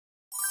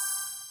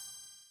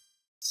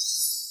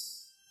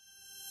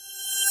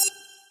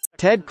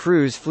Ted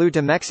Cruz flew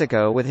to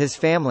Mexico with his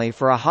family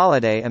for a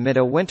holiday amid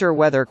a winter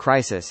weather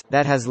crisis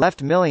that has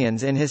left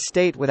millions in his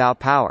state without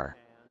power.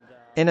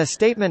 In a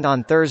statement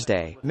on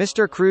Thursday,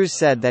 Mr. Cruz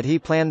said that he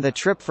planned the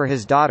trip for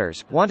his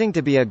daughters, wanting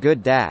to be a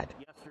good dad.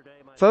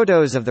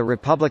 Photos of the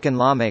Republican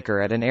lawmaker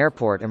at an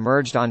airport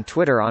emerged on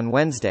Twitter on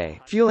Wednesday,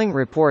 fueling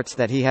reports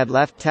that he had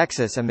left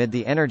Texas amid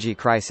the energy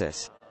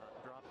crisis.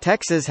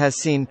 Texas has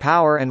seen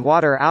power and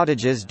water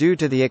outages due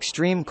to the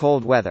extreme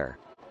cold weather.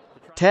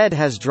 Ted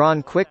has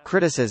drawn quick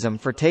criticism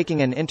for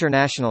taking an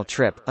international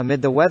trip,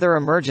 amid the weather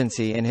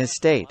emergency in his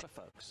state.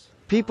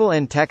 People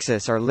in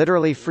Texas are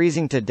literally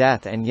freezing to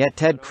death, and yet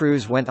Ted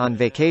Cruz went on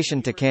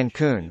vacation to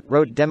Cancun,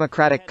 wrote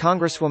Democratic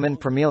Congresswoman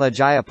Pramila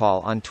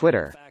Jayapal on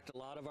Twitter.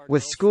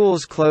 With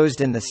schools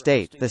closed in the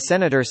state, the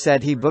senator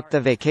said he booked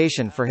the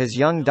vacation for his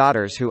young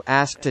daughters who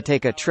asked to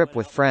take a trip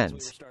with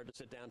friends.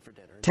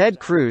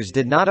 Ted Cruz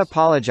did not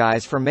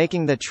apologize for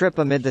making the trip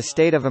amid the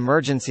state of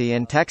emergency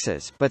in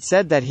Texas, but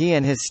said that he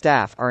and his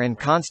staff are in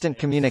constant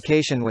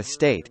communication with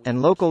state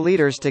and local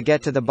leaders to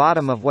get to the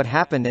bottom of what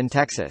happened in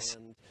Texas.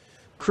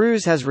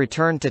 Cruz has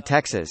returned to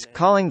Texas,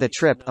 calling the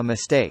trip a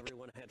mistake.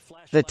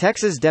 The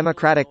Texas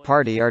Democratic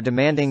Party are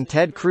demanding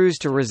Ted Cruz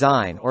to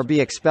resign or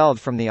be expelled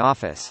from the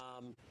office.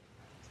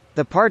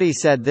 The party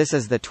said this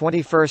is the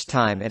 21st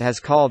time it has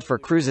called for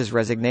Cruz's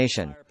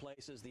resignation.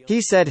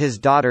 He said his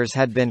daughters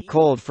had been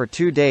cold for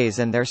 2 days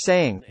and they're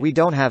saying, "We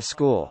don't have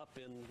school.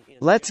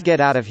 Let's get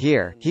out of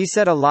here." He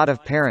said a lot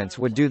of parents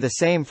would do the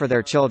same for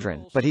their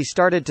children, but he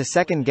started to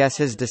second-guess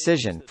his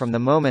decision from the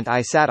moment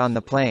I sat on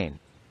the plane.